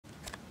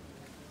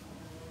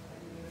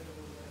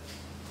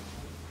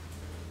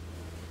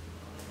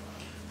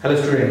Hello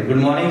student, good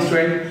morning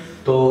student.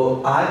 तो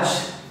आज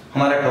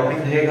हमारा टॉपिक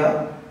रहेगा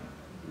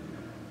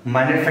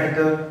minor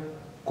factor,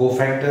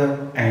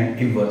 cofactor and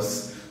inverse.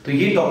 तो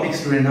ये टॉपिक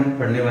स्टूडेंट हम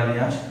पढ़ने वाले हैं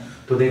आज।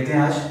 तो देखते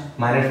हैं आज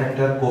minor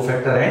factor,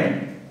 cofactor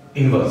and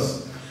inverse.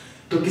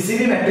 तो किसी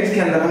भी मैट्रिक्स के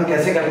अंदर हम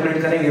कैसे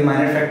कैलकुलेट करेंगे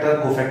माइनर फैक्टर,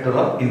 कोफैक्टर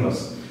और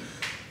इनवर्स।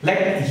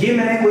 ये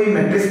मैंने कोई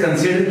मैट्रिक्स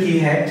कंसीडर की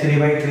है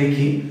 3/3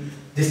 की,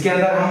 जिसके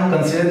अंदर हम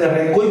कंसीडर कर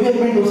रहे हैं कोई भी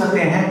एलिमेंट हो सकते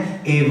हैं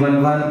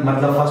A11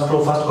 मतलब first row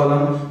first column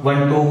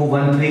 1 2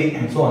 1 3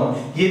 and so on.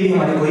 ये भी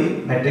हमारी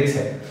कोई मैट्रिक्स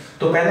है।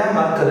 तो पहले हम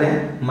बात कर रहे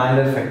हैं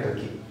माइनर फैक्टर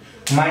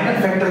की।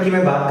 माइनर फैक्टर की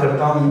मैं बात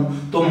करता हूं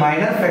तो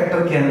माइनर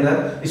फैक्टर के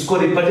अंदर इसको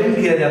रिप्रेजेंट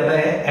किया जाता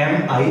है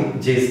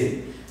MIJ से।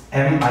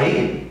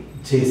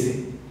 MIJ से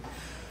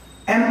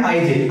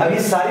MIJ। अब ये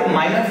सारे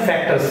माइनर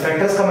फैक्टर्स,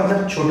 फैक्टर्स का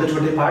मतलब छोटे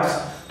छोटे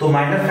पार्ट्स। तो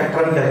माइनर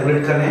फैक्टर हम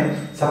कैलकुलेट कर रहे हैं।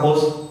 सपोज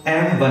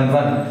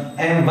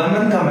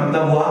M11 का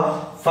मतलब हुआ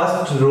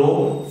first row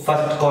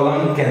first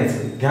column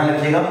cancel. ध्यान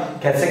रखिएगा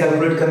कैसे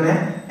कैलकुलेट करना है।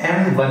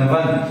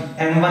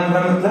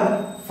 M11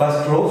 मतलब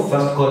first row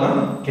first column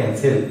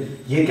cancel.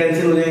 ये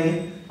कैंसिल हो जाएंगे।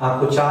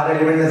 आपको 4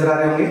 एलिमेंट नजर आ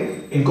रहे होंगे,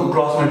 इनको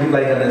क्रॉस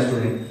मल्टीप्लाई करना है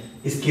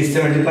स्टूडेंट। इसकी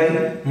इससे मल्टीप्लाई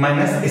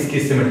माइनस इसकी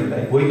इससे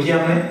मल्टीप्लाई, वही किया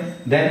हमने।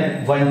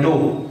 Then 1 2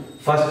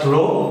 first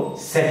row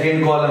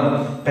second column,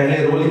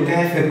 पहले रो लिखते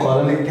हैं फिर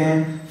कॉलम लिखते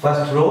हैं।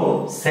 फर्स्ट रो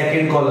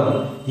सेकंड कॉलम,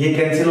 ये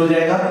कैंसिल हो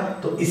जाएगा।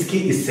 तो इसकी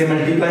इससे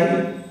मल्टीप्लाई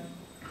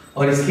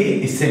और इसकी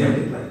इससे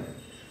मल्टीप्लाई,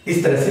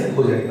 इस तरह से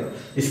हो जाएगा।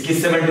 इसकी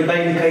इससे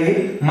मल्टीप्लाई लिखा है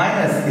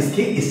माइनस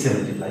इसकी इससे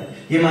मल्टीप्लाई,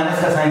 ये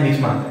माइनस का साइन बीच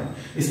में आता है।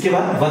 इसके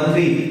बाद 1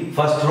 3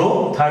 फर्स्ट रो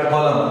थर्ड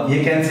कॉलम,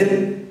 ये कैंसिल,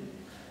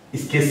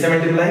 इसके इससे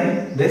मल्टीप्लाई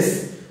दिस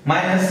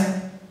माइनस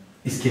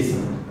इसके इससे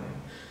multiply.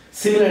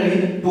 Similarly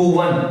 2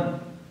 1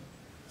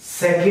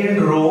 second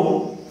row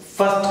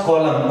first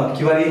column, अब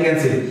की बार ये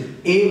cancel.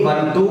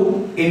 A12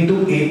 into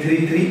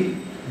A33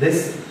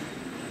 this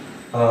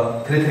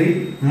 33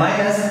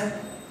 minus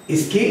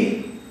इसकी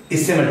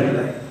इससे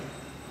मल्टीप्लाई,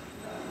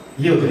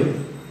 ये हो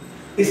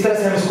जाएगी। इस तरह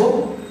से हम इसको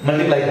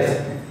मल्टीप्लाई कर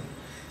सकते हैं।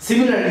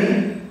 सिमिलरली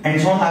एंड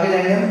सो ऑन, आगे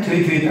जाएंगे हम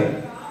 3 3 तक।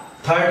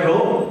 Third row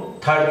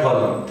third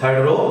column, third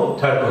row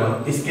third column,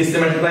 इसकी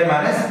इससे मल्टीप्लाई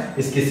माइनस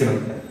इसकी इससे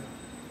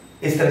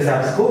मल्टीप्लाई। इस तरह से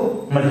आप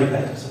इसको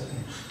मल्टीप्लाई कर सकते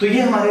हैं। तो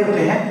ये हमारे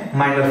होते हैं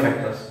minor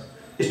factors.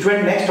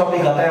 Student next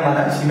topic आता है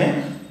हमारा इसी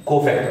में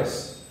कोफैक्टर्स।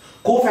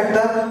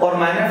 कोफैक्टर और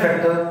माइनर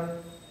फैक्टर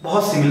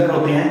बहुत सिमिलर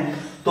होते हैं।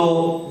 तो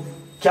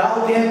क्या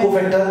होते हैं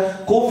कोफैक्टर?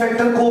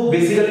 कोफैक्टर को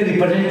बेसिकली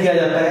रिप्रेजेंट किया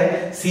जाता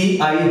है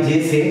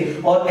CIJ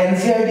से, और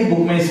एनसीईआरटी बुक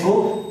में इसको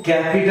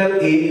कैपिटल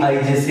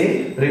AIJ से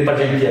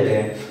रिप्रेजेंट किया गया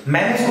है।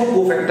 मैंने इसको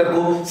कोफैक्टर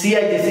को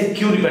CIJ से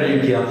क्यों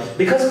रिप्रेजेंट किया?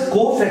 Because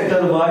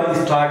cofactor word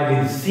start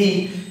with C,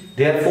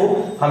 therefore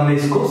हमने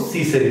इसको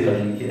C से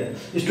रिप्रेजेंट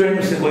किया। स्टूडेंट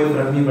उससे कोई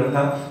फर्क नहीं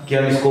पड़ता कि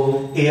हम इसको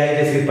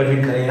AIJ से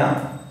रिप्रेजेंट करें या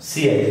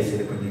CIJ से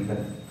रिप्रेजेंट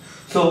करें।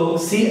 So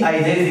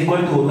CIJ is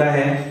equal to होता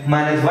है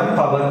 -1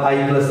 power I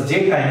plus J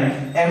time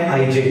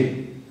MIJ।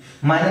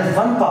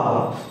 -1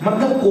 power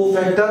मतलब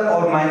कोफैक्टर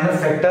और माइनर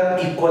फैक्टर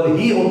इक्वल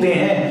ही होते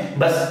हैं,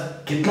 बस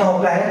कितना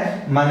होता है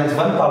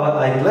 -1 power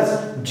I plus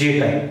J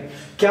time.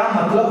 क्या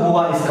मतलब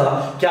हुआ इसका,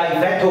 क्या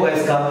इफेक्ट होगा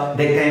इसका,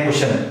 देखते हैं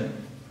क्वेश्चन।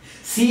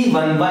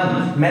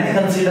 C11 मैंने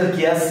कंसीडर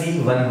किया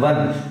C11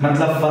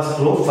 मतलब फर्स्ट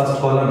रो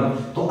फर्स्ट कॉलम।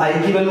 तो I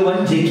की वैल्यू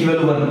 1, J की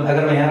वैल्यू 1,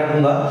 अगर मैं यहां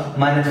रखूंगा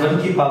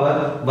 -1 की पावर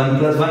 1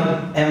 + 1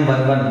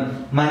 M11,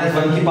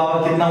 -1 की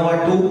पावर कितना हुआ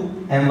 2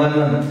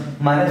 M11,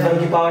 -1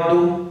 की पावर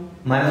 2,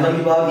 -1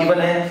 की पावर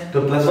इवन है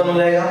तो +1 हो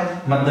जाएगा,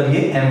 मतलब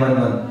ये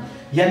M11।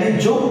 यानी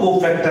जो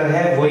कोफैक्टर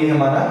है वही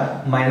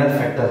हमारा माइनर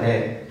फैक्टर है।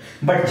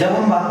 बट जब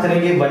हम बात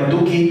करेंगे 1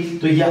 2 की,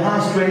 तो यहां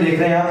स्टूडेंट देख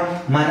रहे हैं आप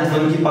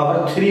 -1 की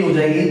पावर 3 हो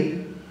जाएगी,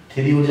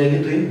 3 हो जाएगी,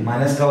 तो ये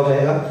माइनस का हो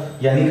जाएगा,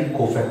 यानी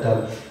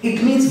कोफैक्टर।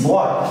 इट मींस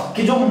व्हाट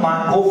कि जो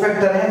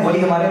कोफैक्टर है वही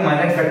हमारे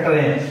माइनर फैक्टर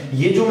हैं।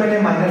 ये जो मैंने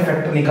माइनर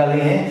फैक्टर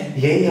निकाले हैं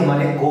यही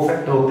हमारे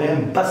कोफैक्टर होते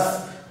हैं। बस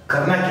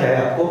करना क्या है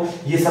आपको,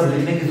 ये सब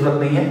लिखने की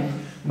जरूरत नहीं है,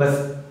 बस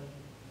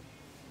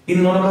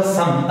इन दोनों का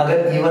सम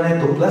अगर इवन है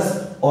तो प्लस,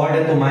 ऑड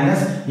है तो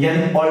माइनस,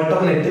 यानी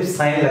ऑल्टरनेटिव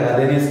साइन लगा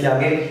देने इसके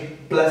आगे,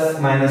 प्लस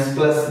माइनस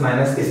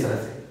इस तरह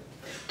से।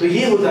 तो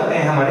ये हो जाते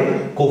हैं हमारे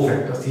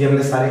कोफैक्टर्स। ये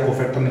हमने सारे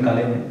कोफैक्टर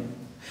निकाले हैं।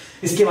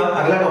 इसके बाद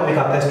अगला टॉपिक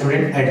आता है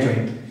स्टूडेंट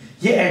एडजॉइंट।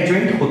 ये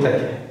एडजॉइंट होता क्या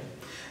है?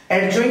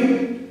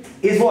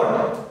 Adjoint is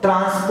what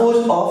transpose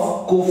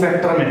of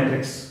cofactor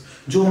matrix.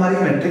 जो हमारी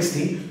मैट्रिक्स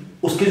थी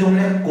उसके जो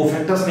हमने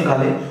कोफैक्टर्स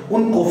निकाले,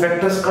 उन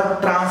कोफैक्टर्स का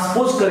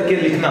ट्रांसपोज करके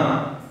लिखना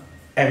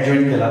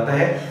एडजॉइंट कहलाता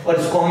है। और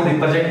इसको हम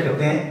रिप्रेजेंट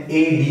करते हैं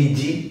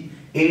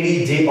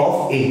ADJ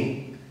of A,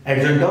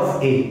 adjoint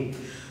of A।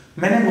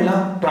 मैंने बोला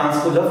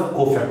transpose of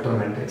cofactor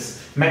matrix.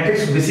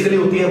 Matrix basically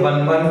होती है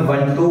 1 1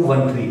 1 2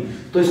 1 3,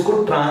 तो इसको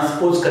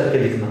ट्रांसपोज करके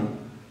लिखना।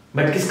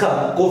 बट किसका?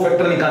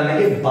 कोफैक्टर निकालने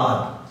के बाद।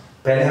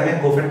 पहले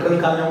हमें कोफैक्टर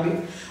निकालने होंगे,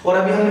 और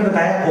अभी हमने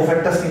बताया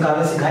कोफैक्टर्स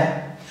निकालना सिखाया।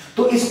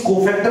 तो इस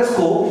कोफैक्टर्स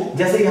को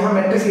जैसे यहां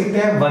मैट्रिक्स लिखते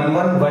हैं 1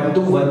 1 1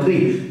 2 1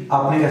 3,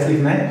 आपने कैसे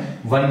लिखना है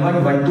 1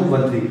 1 1 2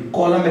 1 3,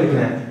 कॉलम में लिखना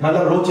है,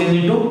 मतलब रो change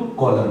into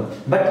column,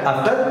 but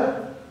after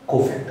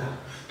cofactor.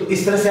 तो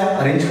इस तरह से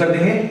आप अरेंज कर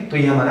देंगे तो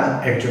ये हमारा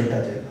एडजॉइंट आ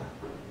जाएगा।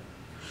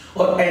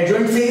 और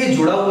एडजॉइंट से ही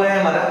जुड़ा हुआ है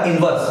हमारा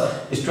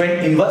इनवर्स।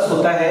 स्टूडेंट इनवर्स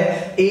होता है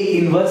A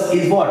inverse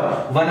is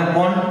what 1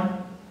 upon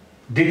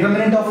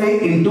determinant of A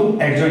into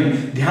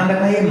adjoint. ध्यान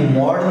रखना ये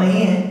मॉड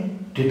नहीं है,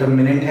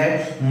 डिटरमिनेंट है।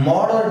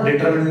 मॉड और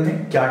डिटरमिनेंट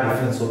में क्या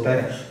डिफरेंस होता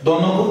है?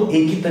 दोनों को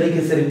एक ही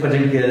तरीके से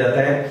रिप्रेजेंट किया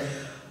जाता है।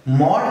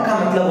 मॉड का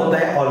मतलब होता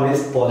है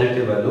always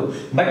positive value,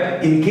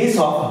 but in case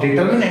of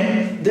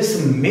determinant this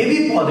may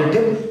be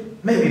positive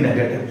may be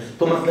negative,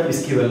 तो मतलब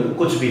इसकी वैल्यू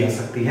कुछ भी आ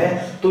सकती है।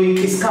 तो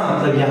इसका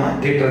मतलब यहां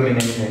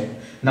डिटरमिनेंट है।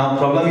 नाउ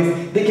प्रॉब्लम इज,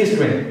 देखिए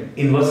स्टूडेंट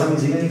इनवर्स हम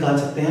इजीली निकाल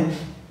सकते हैं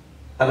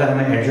अगर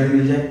हमें एडजॉइंट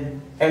मिल जाए।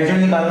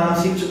 एडजॉइंट निकालना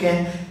हम सीख चुके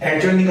हैं।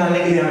 एडजॉइंट निकालने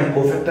के लिए हमें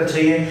कोफैक्टर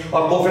चाहिए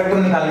और कोफैक्टर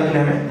निकालने के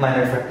लिए हमें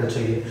माइनर फैक्टर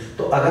चाहिए।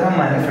 तो अगर हम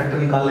माइनर फैक्टर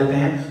निकाल लेते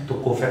हैं तो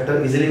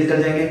कोफैक्टर इजीली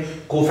निकल जाएंगे,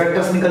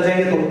 कोफैक्टर्स निकल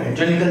जाएंगे तो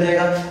एडजॉइंट निकल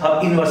जाएगा।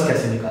 अब इनवर्स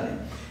कैसे निकालें?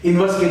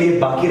 इनवर्स के लिए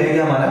बाकी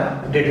रहेगा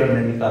हमारा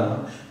डिटरमिनेंट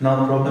निकालना।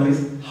 Now problem is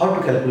how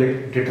to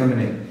calculate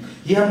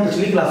determinant. ये हम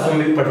पिछली क्लासों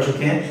में भी पढ़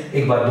चुके हैं,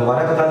 एक बार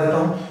दोबारा बता देता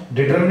हूं।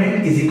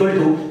 Determinant is equal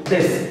to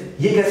this.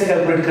 ये कैसे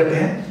कैलकुलेट करते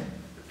हैं?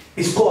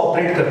 इसको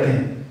ऑपरेट करते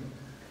हैं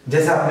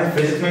जैसे आपने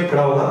फिजिक्स में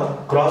पढ़ा होगा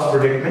क्रॉस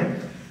प्रोडक्ट में।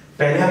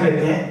 पहले हम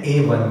लेते हैं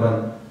a11,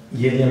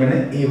 ये लिया मैंने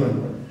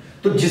a11,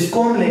 तो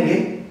जिसको हम लेंगे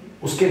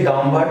उसके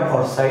डाउनवर्ड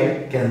और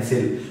साइड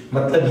कैंसिल,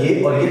 मतलब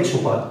ये और ये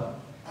छुपा।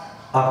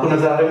 आपको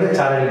नजर आ रहे होंगे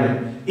 4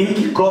 एलिमेंट,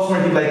 इनकी क्रॉस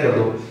मल्टीप्लाई कर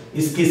दो।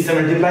 इसकी इससे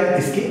मल्टीप्लाई,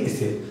 इसकी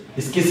इससे,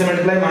 इसकी इससे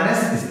मल्टीप्लाई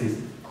माइनस इसकी,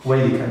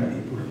 वही लिखा है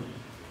मैंने पूरा।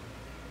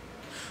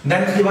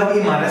 देन उसके बाद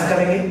ये माइनस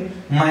करेंगे,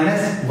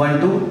 -1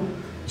 2,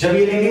 जब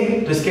ये लेंगे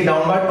तो इसके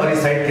डाउनवर्ड और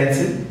ये साइड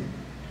कैंसिल,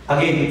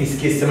 अगेन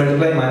इसके इससे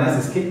मल्टीप्लाई माइनस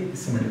इसके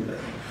इससे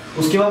मल्टीप्लाई।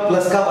 उसके बाद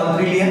प्लस का 1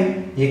 3 लिया,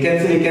 ये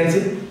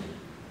कैंसिल,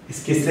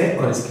 इसके इससे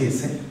और इसके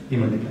इससे ये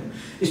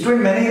मल्टीप्लाई।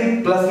 स्टूडेंट मैंने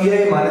ये प्लस लिया,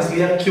 ये माइनस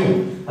लिया, क्यों?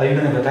 अभी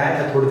मैंने बताया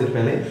था थोड़ी देर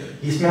पहले,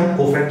 इसमें हम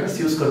कोफैक्टर्स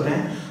यूज करते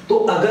हैं। तो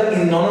अगर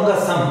इन दोनों का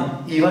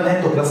सम इवन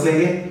है तो प्लस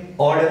लेंगे,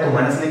 ऑड है तो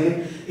माइनस लेंगे।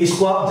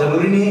 इसको आप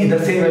जरूरी नहीं है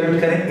इधर से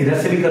इवैल्यूएट करें, इधर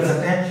से भी कर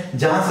सकते हैं,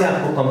 जहां से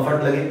आपको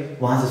कंफर्ट लगे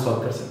वहां से सॉल्व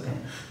कर सकते हैं।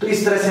 तो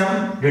इस तरह से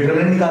हम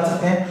डिटरमिनेंट निकाल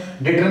सकते हैं।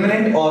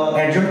 डिटरमिनेंट और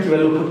एडजॉइंट की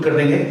वैल्यू पुट कर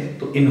देंगे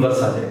तो इनवर्स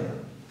आ जाएगा।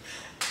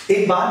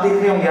 एक बात देख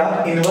रहे होंगे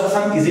आप, इनवर्स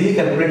हम इजीली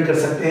कैलकुलेट कर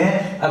सकते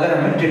हैं अगर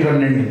हमें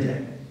डिटरमिनेंट मिल जाए।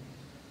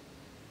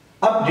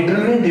 अब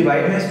डिटरमिनेंट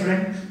डिवाइड में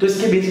स्टूडेंट, तो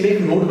इसके बीच में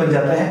एक नोट बन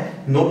जाता है।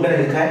 नोट मैंने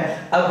लिखा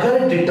है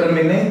अगर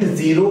डिटरमिनेंट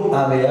 0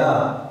 आ गया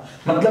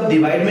मतलब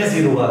डिवाइड में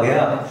 0 आ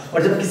गया,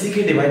 और जब किसी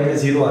के डिवाइड में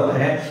 0 आता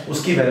है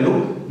उसकी वैल्यू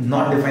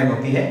नॉट डिफाइन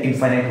होती है,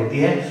 इनफाइनाइट होती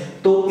है।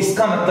 तो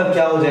इसका मतलब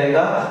क्या हो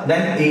जाएगा?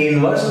 Then A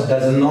inverse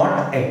does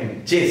not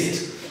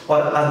exist.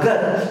 और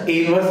अगर A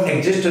इनवर्स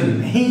एग्जिस्ट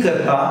नहीं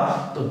करता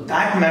तो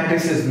that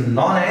matrix is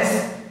known as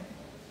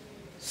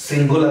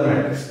singular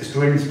matrix.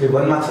 Students पे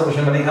 1 मार्क्स का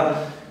क्वेश्चन बनेगा,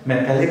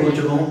 मैं पहले बोल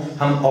चुका हूं,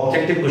 हम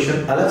ऑब्जेक्टिव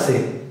क्वेश्चन अलग से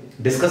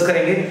डिस्कस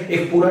करेंगे।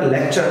 एक पूरा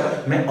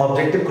लेक्चर मैं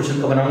ऑब्जेक्टिव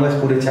क्वेश्चन का बनाऊंगा इस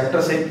पूरे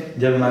चैप्टर से,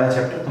 जब हमारा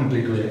चैप्टर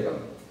कंप्लीट हो जाएगा।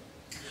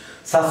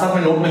 साथ साथ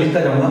मैं नोट में लिखता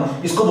जाऊंगा।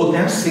 इसको बोलते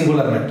हैं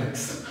सिंगुलर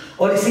मैट्रिक्स।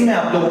 और इसी में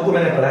आप लोगों को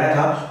मैंने पढ़ाया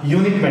था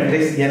यूनिट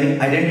मैट्रिक्स यानी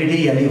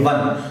आइडेंटिटी यानी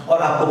 1।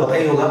 और आपको पता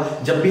ही होगा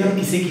जब भी हम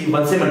किसी की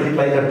 1 से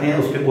मल्टीप्लाई करते हैं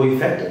उस पर कोई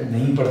इफेक्ट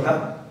नहीं पड़ता।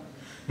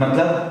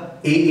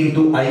 मतलब A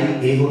इंटू आई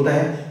A होता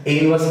है, A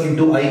inverse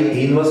into I A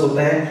inverse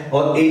होता है,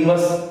 और A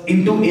इनवर्स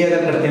इंटू A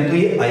अगर करते हैं तो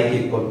ये I के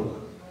इक्वल होगा।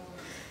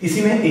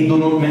 इसी में एक दो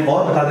नोट में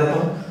और बता देता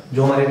हूं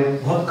जो हमारे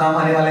बहुत काम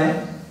आने वाले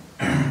हैं।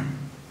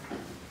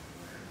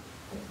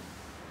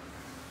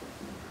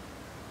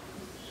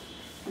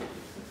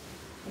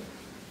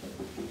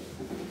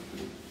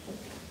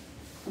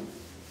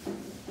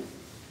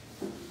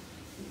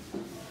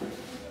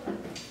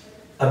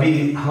 अभी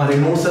हमारे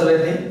नोट चल रहे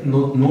थे,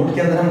 नोट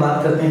के अंदर हम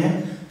बात करते हैं।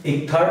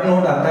 एक थर्ड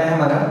नोट आता है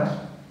हमारा,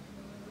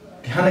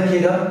 ध्यान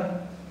रखिएगा,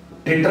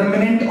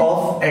 determinant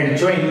of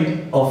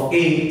adjoint of A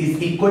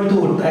is equal to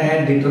होता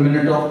है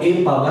determinant of A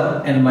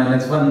power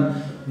n-1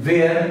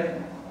 where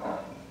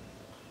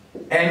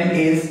n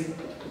is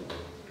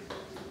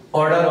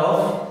order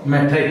of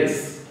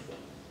matrix.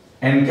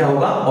 n क्या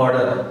होगा?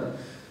 ऑर्डर।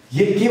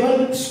 ये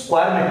केवल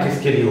स्क्वायर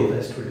मैट्रिक्स के लिए होता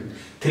है स्टूडेंट।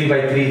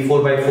 3/3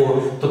 4/4,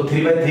 तो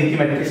 3/3 की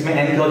मैट्रिक्स में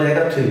n क्या हो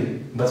जाएगा? 3।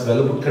 बस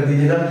वैल्यू पुट कर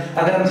दीजिएगा।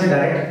 अगर हमसे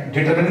डायरेक्ट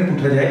डिटरमिनेंट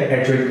पूछा जाए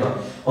एडजॉइंट का।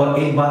 और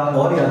एक बात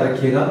और याद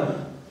रखिएगा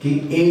कि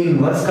A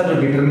इनवर्स का जो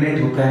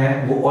डिटरमिनेंट होता है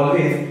वो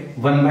ऑलवेज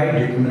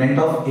 1/डिटरमिनेंट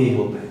ऑफ A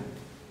होता है।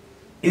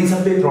 इन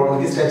सब पे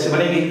प्रॉब्लम किस टाइप से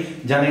बनेगी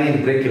जानेंगे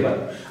ब्रेक के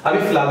बाद। अभी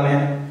फिलहाल में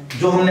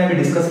जो हमने अभी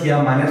डिस्कस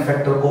किया माइनस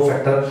फैक्टर को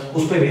फैक्टर,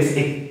 उस पे बेस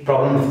एक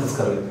प्रॉब्लम डिस्कस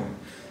कर लेते हैं।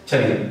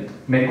 चलिए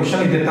मैं क्वेश्चन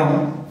लिख देता हूं,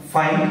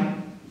 find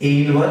A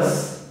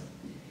inverse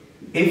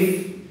if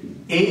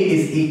A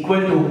is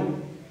equal to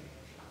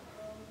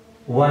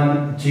 1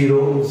 0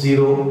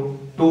 0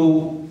 2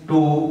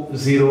 2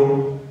 0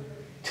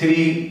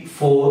 3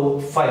 4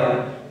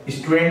 5।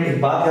 Student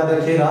एक बात याद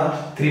रखिएगा,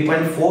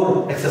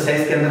 3.4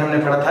 एक्सरसाइज के अंदर हमने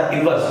पढ़ा था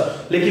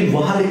इनवर्स, लेकिन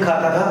वहां लिखा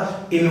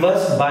था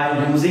inverse by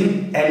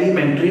using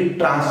elementary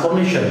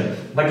transformation.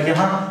 But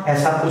यहां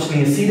ऐसा कुछ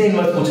नहीं है, सीधे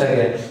इनवर्स पूछा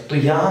गया है। तो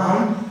यहां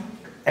हम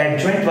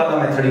एडजॉइंट वाला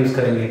मेथड यूज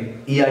करेंगे,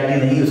 ERT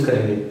नहीं यूज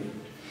करेंगे।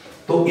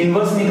 तो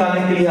इनवर्स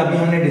निकालने के लिए अभी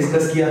हमने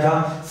डिस्कस किया था,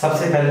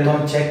 सबसे पहले तो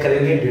हम चेक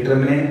करेंगे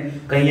डिटरमिनेंट,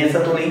 कहीं ऐसा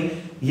तो नहीं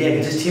ये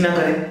एग्जिस्ट ही ना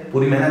करे,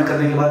 पूरी मेहनत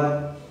करने के बाद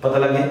पता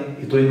लगे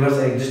ये तो इनवर्स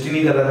एग्जिस्ट ही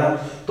नहीं कर रहा था।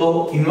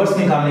 तो इनवर्स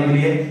निकालने के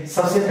लिए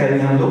सबसे पहले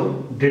हम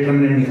लोग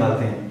डिटरमिनेंट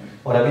निकालते हैं,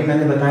 और अभी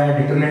मैंने बताया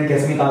डिटरमिनेंट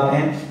कैसे निकालते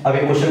हैं। अब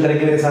एक क्वेश्चन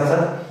करेंगे मेरे साथ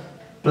साथ,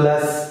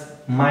 प्लस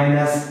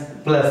माइनस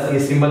प्लस, ये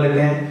सिंबल लेते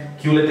हैं,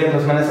 क्यों लेते हैं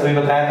प्लस माइनस, अभी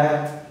बताया था।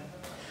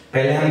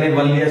 पहले हमने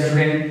 1 लिया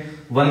स्टूडेंट,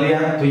 1 लिया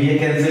तो ये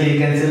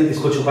कैंसिल,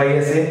 इसको छुपाइए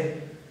ऐसे,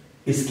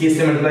 इसकी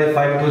से मल्टीप्लाई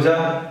 5 टू जा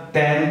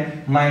 10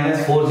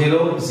 माइनस 4 0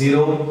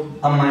 0,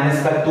 अब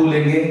माइनस का 2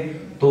 लेंगे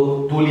तो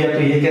 2 लिया तो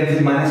ये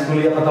कैंसिल, माइनस 2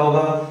 लिया पता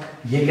होगा,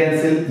 ये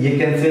कैंसिल,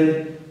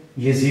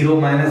 ये 0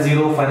 माइनस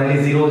 0 फाइनली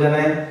 0 हो जाना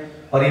है,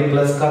 और ये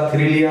प्लस का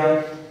 3 लिया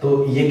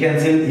तो ये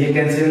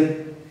कैंसिल,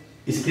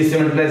 इसकी से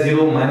मल्टीप्लाई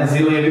 0 माइनस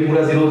 0, ये भी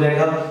पूरा 0 हो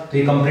जाएगा, तो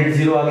ये कंप्लीट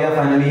 0 आ गया,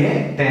 फाइनली ये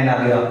 10 आ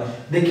गया।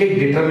 देखिए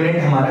डिटरमिनेंट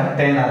हमारा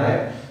 10 आ रहा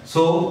है,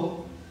 सो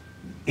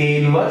A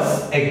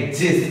इनवर्स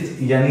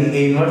एग्जिस्ट, यानी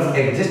A इनवर्स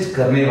एग्जिस्ट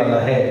करने वाला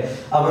है।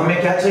 अब हमें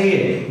क्या चाहिए,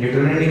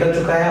 डिटरमिनेंट निकल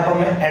चुका है, अब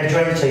हमें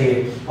एडजॉइंट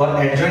चाहिए, और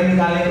एडजॉइंट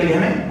निकालने के लिए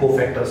हमें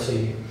कोफैक्टर्स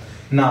चाहिए।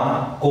 नाउ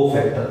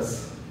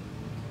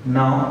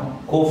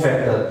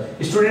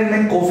कोफैक्टर स्टूडेंट,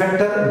 मैं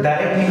कोफैक्टर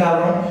डायरेक्ट निकाल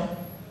रहा हूं,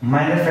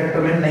 माइनर फैक्टर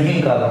में नहीं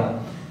निकाल रहा हूं।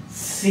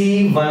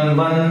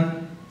 C11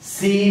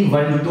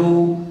 C12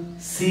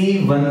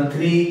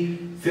 C13,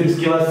 फिर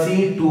उसके बाद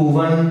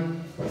C21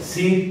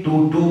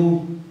 C22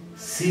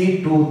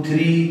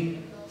 C23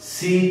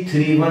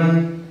 C31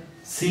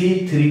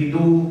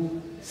 C32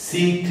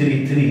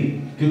 C33,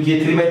 क्योंकि ये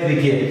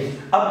 3/3 की है।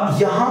 अब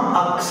यहां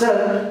अक्सर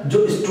जो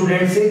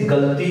स्टूडेंट से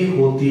गलती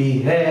होती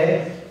है,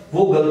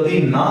 वो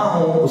गलती ना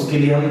हो उसके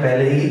लिए हम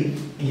पहले ही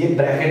ये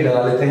ब्रैकेट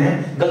लगा लेते हैं।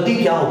 गलती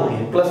क्या होती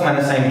है, प्लस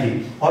माइनस साइन की,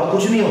 और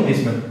कुछ नहीं होती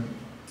इसमें।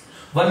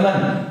 1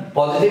 1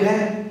 पॉजिटिव है,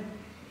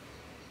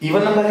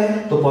 इवन नंबर है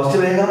तो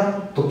पॉजिटिव रहेगा,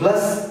 तो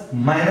plus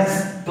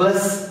minus plus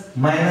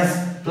minus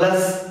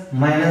plus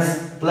minus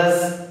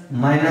plus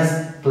minus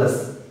plus,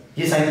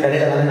 ये साइन पहले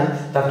लगा लेना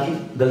ताकि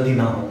गलती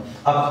ना हो।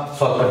 अब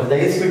सॉल्व करते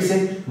जाइए स्पीड से।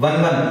 1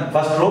 1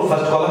 first row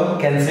first column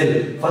cancel,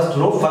 first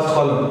row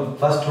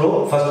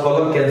first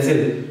column cancel,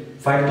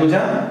 5 2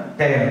 जा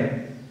 10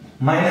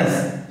 minus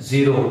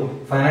 0,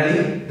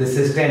 finally this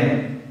is 10।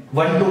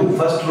 1 2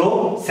 first row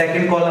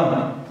second column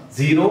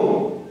 0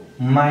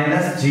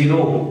 minus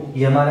 0,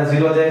 ये हमारा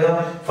 0 आ जाएगा।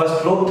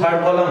 First row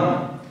third column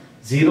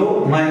 0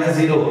 minus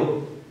 0,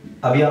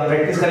 अभी आप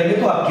प्रैक्टिस करेंगे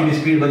तो आपकी भी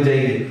स्पीड बन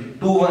जाएगी।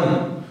 2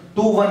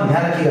 1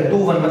 ध्यान रखिएगा, 2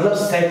 1 मतलब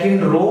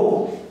सेकंड रो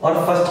और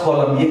फर्स्ट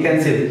कॉलम, ये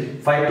cancel,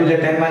 5 2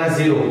 10 minus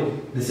 0,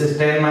 this is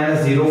 10 minus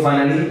 0,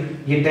 finally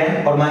ये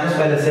 10 और माइनस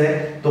पहले से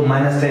है तो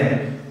minus 10।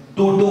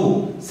 2 2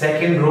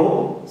 second row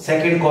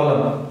second column,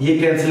 ये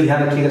कैंसिल,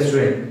 ध्यान रखिएगा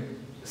student,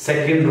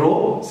 second row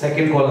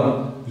second column,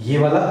 ये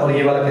वाला और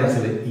ये वाला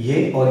कैंसिल है,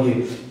 ये और ये।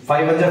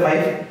 5 1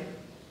 5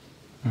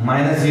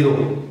 माइनस 0,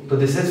 तो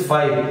दिस इज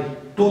 5।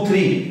 2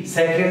 3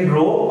 सेकंड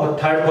रो और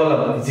थर्ड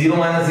कॉलम 0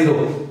 माइनस 0,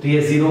 तो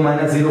ये 0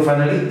 माइनस 0,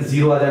 फाइनली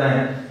 0 आ जाना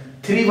है।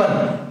 3 1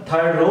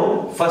 थर्ड रो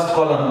फर्स्ट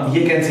कॉलम,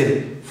 ये कैंसिल,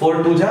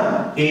 4 2 जा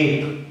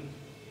 8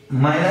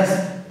 माइनस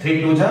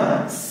 3 2 जा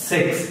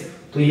 6,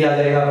 तो ये आ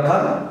जाएगा आपका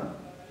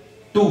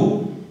 2।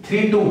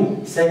 3 2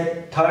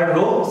 थर्ड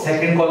रो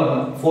सेकंड कॉलम,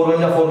 4 1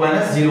 जा 4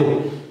 माइनस 0,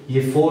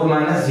 ये 4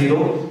 माइनस 0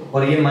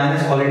 और ये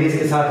माइनस ऑलरेडी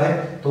इसके साथ है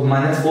तो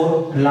minus 4,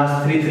 last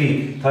 3 3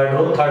 third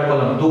row third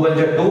column, 2 1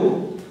 जा 2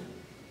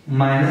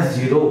 minus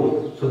 0,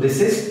 so this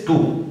is 2।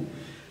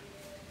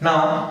 now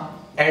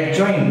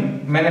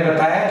adjoint मैंने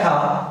बताया था,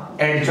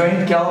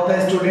 adjoint क्या होता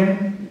है student,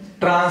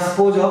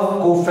 transpose of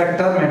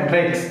cofactor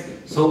matrix.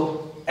 so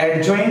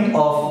adjoint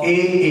of A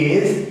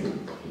is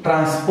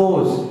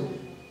transpose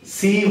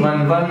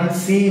C11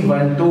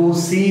 C12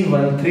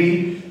 C13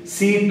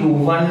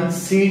 C21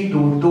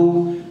 C22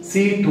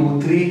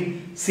 C23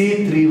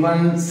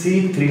 C31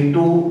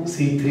 C32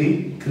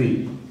 C33,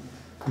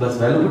 बस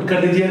value put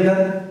कर दीजिए इधर,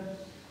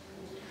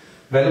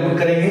 वैल्यू पुट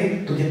करेंगे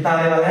तो कितना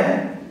आने वाला है,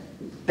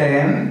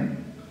 10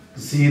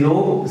 0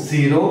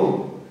 0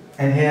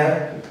 and here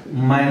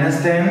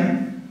minus 10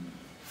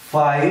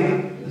 5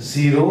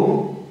 0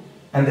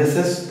 and this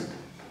is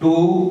 2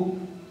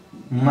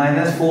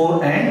 minus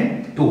 4 and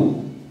 2,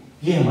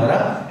 ये हमारा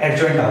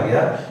एडजॉइंट आ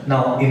गया।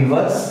 Now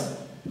inverse,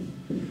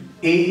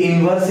 A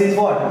inverse is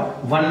what,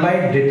 1 by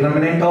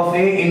determinant of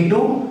A into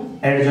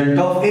adjoint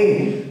of A,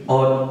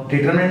 और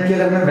डिटरमिनेंट की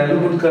अगर मैं वैल्यू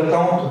पुट करता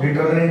हूं तो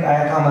डिटरमिनेंट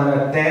आया था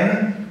हमारा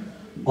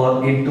 10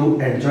 और इनटू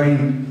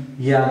एडजॉइंट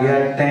ये आ गया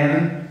 10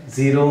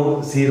 0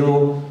 0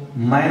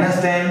 माइनस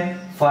 10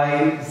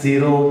 5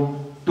 0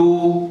 2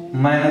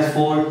 माइनस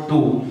 4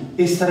 2,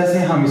 इस तरह से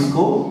हम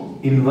इसको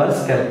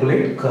इनवर्स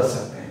कैलकुलेट कर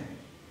सकते हैं।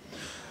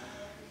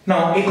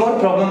 नाउ एक और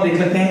प्रॉब्लम देख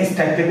लेते हैं, इस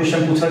टाइप के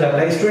क्वेश्चन पूछा जाता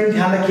है। स्टूडेंट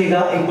ध्यान रखिएगा,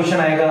 एक क्वेश्चन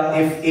आएगा,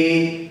 इफ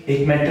A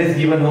एक मैट्रिक्स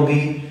गिवन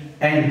होगी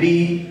एंड B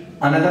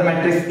अनदर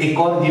मैट्रिक्स एक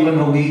और गिवन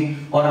होगी,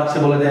 और आपसे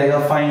बोला जाएगा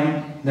find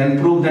then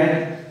prove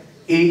that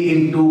A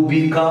into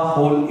B का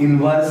whole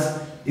inverse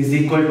is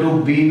equal to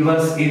B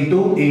inverse into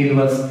A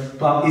inverse.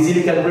 तो आप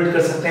इजीली कैलकुलेट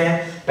कर सकते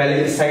हैं। पहले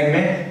इस साइड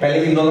में पहले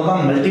इन दोनों का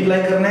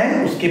मल्टीप्लाई करना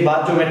है, उसके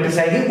बाद जो मैट्रिक्स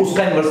आएगी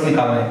उसका इनवर्स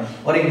निकालना है,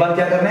 और एक बार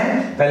क्या करना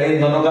है, पहले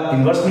इन दोनों का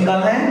इनवर्स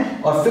निकालना है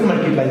और फिर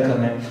मल्टीप्लाई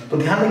करना है। तो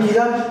ध्यान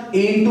रखिएगा a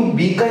इंटू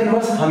बी का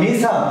इनवर्स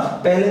हमेशा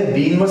पहले b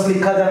इनवर्स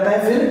लिखा जाता है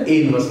फिर a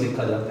इनवर्स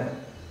लिखा जाता है,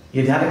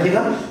 ये ध्यान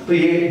रखिएगा। तो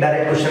ये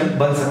डायरेक्ट क्वेश्चन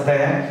बन सकता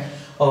है।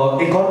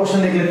 और एक और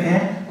क्वेश्चन देख लेते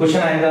हैं। क्वेश्चन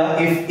आएगा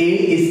if a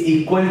is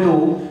equal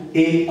to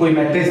a, कोई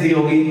मैट्रिक्स दी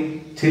होगी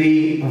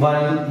 3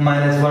 1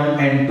 -1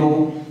 and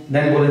 2,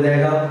 देन बोला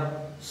जाएगा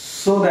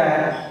so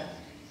that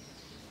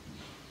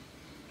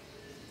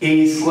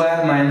a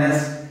square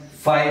minus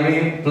 5a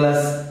plus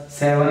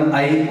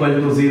 7i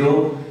equal to 0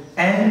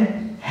 and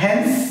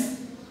hence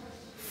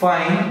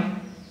find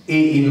a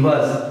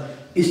inverse.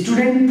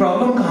 Student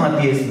problem कहां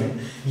आती है इसमें,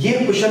 ये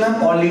क्वेश्चन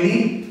हम ऑलरेडी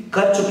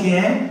कर चुके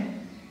हैं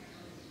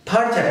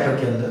थर्ड चैप्टर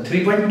के अंदर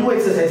 3.2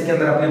 एक्सरसाइज के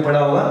अंदर आपने पढ़ा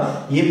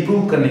होगा, ये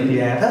प्रूव करने के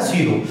लिए आया था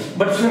 0,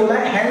 बट उसने बोला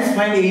है हेंस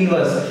फाइंड ए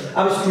इनवर्स।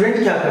 अब स्टूडेंट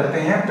क्या करते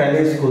हैं, पहले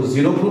इसको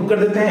 0 प्रूव कर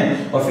देते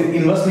हैं और फिर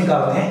इनवर्स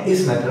निकालते हैं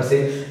इस मेथड से।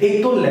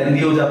 एक तो लेंथी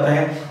हो जाता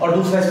है और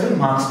दूसरा इस पर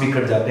मार्क्स भी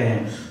कट जाते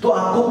हैं। तो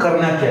आपको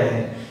करना क्या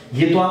है,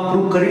 ये तो आप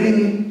प्रूव कर ही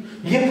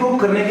लेंगे। ये प्रूव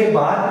करने के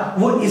बाद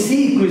वो इसी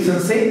इक्वेशन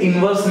से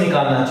इनवर्स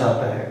निकालना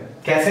चाहता है।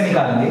 कैसे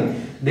निकालेंगे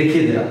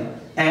देखिए जरा,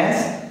 एज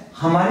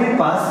हमारे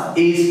पास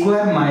a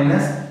square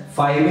minus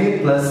 5a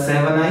plus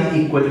 7i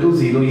equal to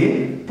 0 ये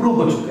प्रूव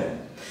हो चुका है।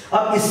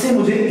 अब इससे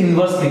मुझे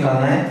इनवर्स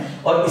निकालना है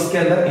और इसके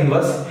अंदर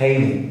इनवर्स है ही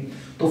नहीं।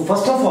 तो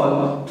फर्स्ट ऑफ ऑल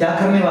क्या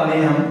करने वाले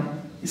हैं, हम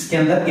इसके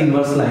अंदर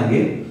इनवर्स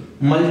लाएंगे,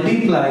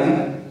 multiply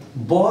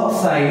both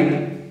side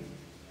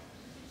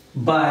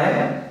by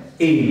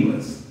a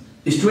inverse.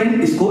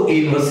 Student इसको a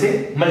इनवर्स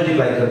से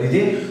मल्टीप्लाई कर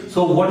दीजिए।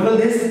 So what will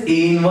this, a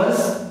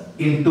inverse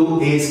into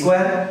a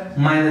square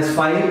minus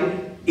 5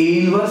 a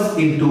inverse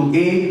into a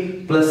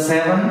plus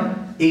 7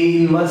 a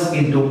inverse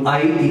into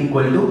i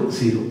equal to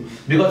 0,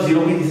 because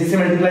 0 की किसी से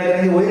multiply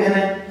करेंगे वही रहना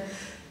है।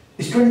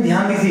 स्टूडेंट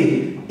ध्यान दीजिए,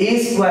 a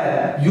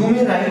स्क्वायर यू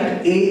में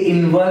right a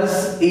inverse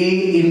a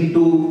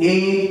into a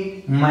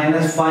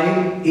minus 5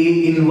 a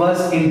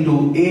inverse into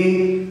a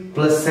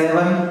plus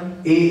 7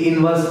 a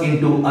inverse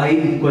into i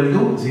equal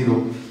to 0,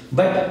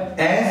 but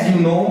as you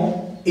know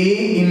a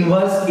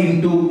inverse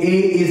into a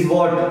is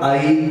what i,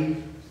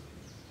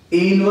 a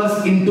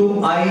inverse into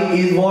i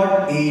is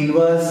what a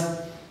inverse,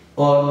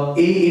 और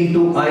a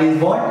into I is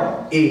what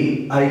a,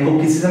 i को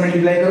किसी से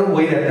multiply करो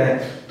वही रहता है।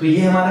 तो ये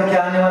हमारा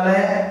क्या आने वाला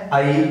है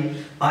i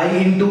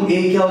इंटू a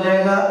क्या हो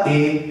जाएगा a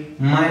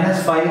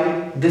minus 5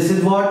 this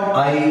is what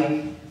i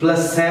plus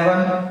 7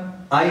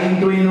 i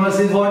into inverse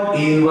is what a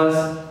inverse,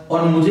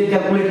 और मुझे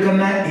कैलकुलेट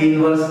करना है a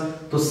इनवर्स।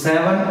 तो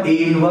 7 a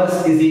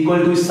inverse is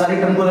equal to, इस सारे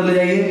टर्म को ले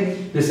जाइए,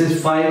 this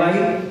is 5i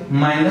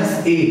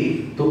minus a,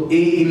 तो a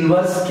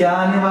इनवर्स क्या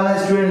आने वाला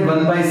है student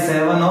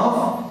 1/7 of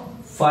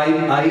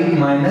 5i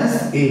minus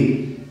a,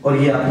 और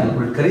ये आप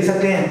कैलकुलेट कर ही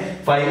सकते हैं।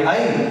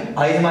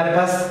 5i हमारे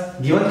पास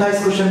गिवन था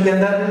इस क्वेश्चन के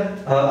अंदर।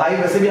 i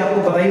वैसे भी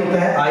आपको पता ही होता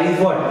है, i is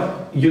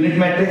what unit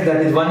matrix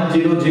that is 1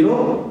 0 0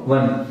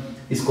 1।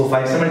 इसको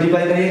 5 से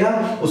मल्टीप्लाई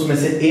करिएगा, उसमें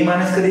से a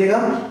माइनस करिएगा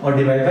और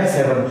डिवाइड बाय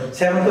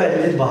 7 को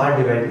एटलीस्ट बाहर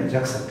डिवाइड में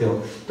रख सकते हो।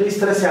 तो इस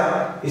तरह से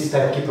आप इस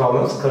टाइप की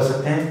प्रॉब्लम्स कर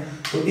सकते हैं।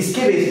 तो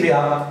इसके बेस पे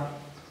आप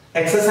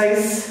एक्सरसाइज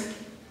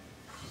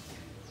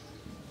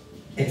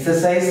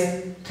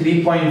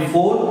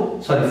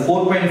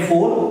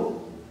 4.4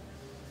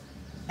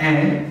 एंड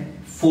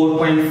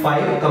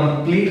 4.5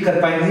 कंप्लीट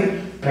कर पाएंगे।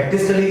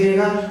 प्रैक्टिस कर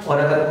लीजिएगा, और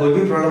अगर कोई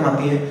भी प्रॉब्लम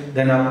आती है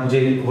देन आप मुझे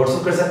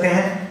व्हाट्सएप कर सकते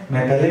हैं।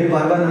 मैं पहले भी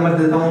बार बार नंबर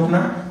देता हूं अपना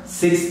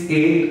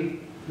 68,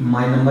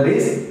 my number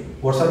is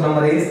WhatsApp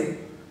number is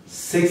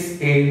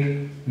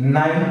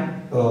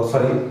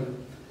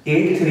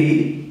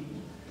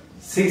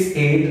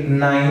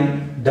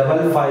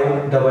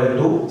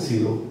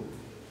 8368955220।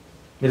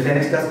 मिलते हैं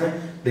नेक्स्ट क्लास में,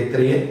 देखते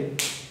रहिए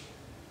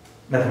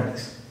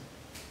मैथमेटिक्स।